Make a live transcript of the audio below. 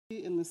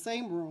In the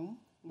same room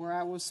where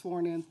I was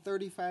sworn in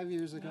 35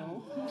 years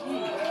ago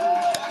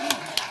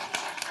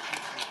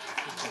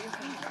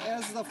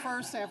as the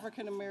first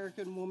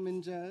African-American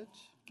woman judge.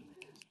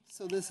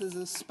 So this is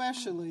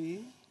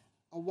especially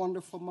a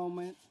wonderful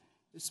moment,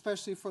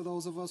 especially for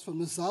those of us from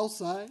the South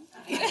Side.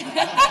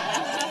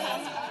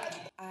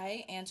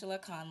 I, Angela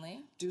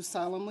Conley, Do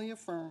solemnly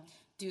affirm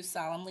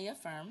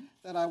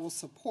that I will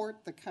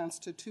support the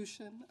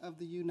Constitution of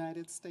the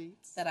United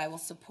States I will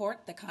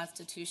support the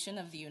Constitution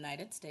of the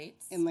United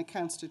States and the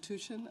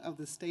Constitution of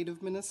the State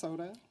of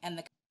Minnesota.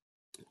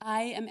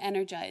 I am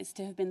energized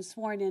to have been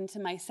sworn into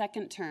my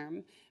second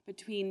term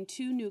between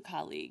two new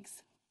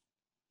colleagues.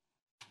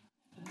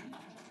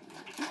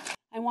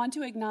 I want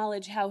to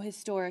acknowledge how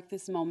historic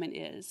this moment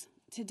is.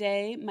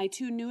 Today, my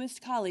two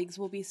newest colleagues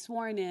will be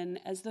sworn in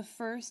as the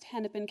first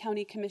Hennepin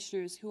County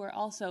Commissioners who are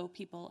also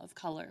people of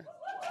color.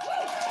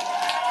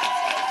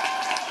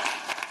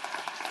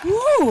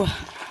 Ooh,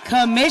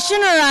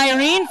 Commissioner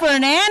Irene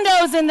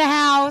Fernando's in the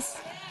house.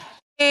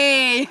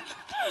 Hey,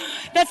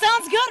 that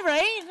sounds good,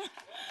 right?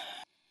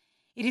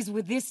 It is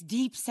with this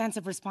deep sense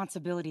of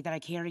responsibility that I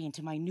carry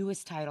into my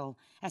newest title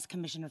as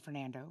Commissioner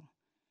Fernando.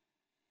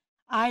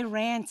 I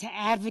ran to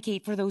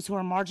advocate for those who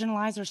are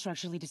marginalized or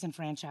structurally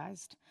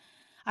disenfranchised.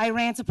 I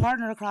ran to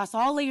partner across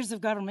all layers of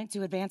government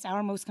to advance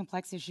our most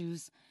complex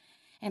issues,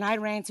 and I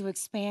ran to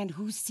expand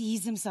who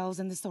sees themselves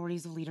in the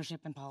stories of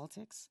leadership and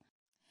politics.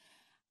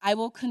 I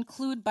will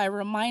conclude by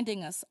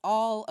reminding us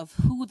all of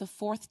who the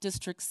 4th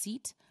District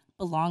seat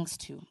belongs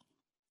to.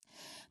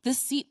 This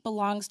seat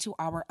belongs to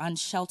our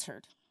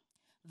unsheltered,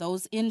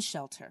 those in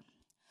shelter,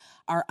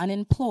 our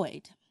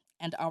unemployed,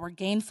 and our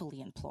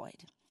gainfully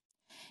employed.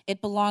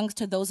 It belongs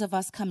to those of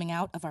us coming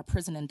out of our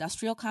prison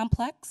industrial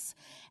complex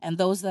and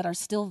those that are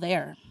still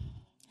there.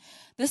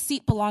 This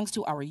seat belongs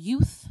to our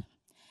youth.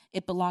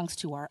 It belongs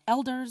to our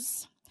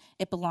elders.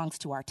 It belongs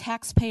to our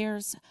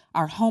taxpayers,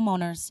 our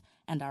homeowners,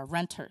 and our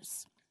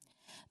renters.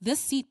 This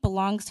seat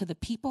belongs to the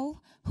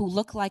people who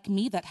look like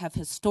me that have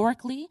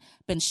historically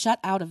been shut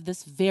out of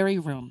this very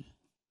room.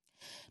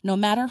 No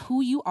matter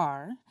who you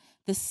are,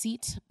 this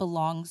seat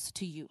belongs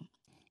to you.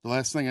 The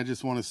last thing I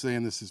just want to say,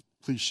 and this is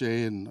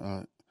cliche,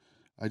 and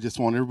I just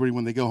want everybody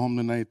when they go home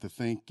tonight to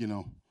think,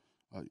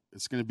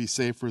 it's going to be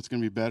safer, it's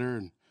going to be better.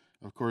 And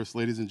of course,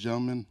 ladies and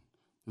gentlemen,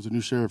 there's a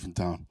new sheriff in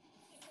town.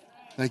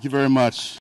 Thank you very much.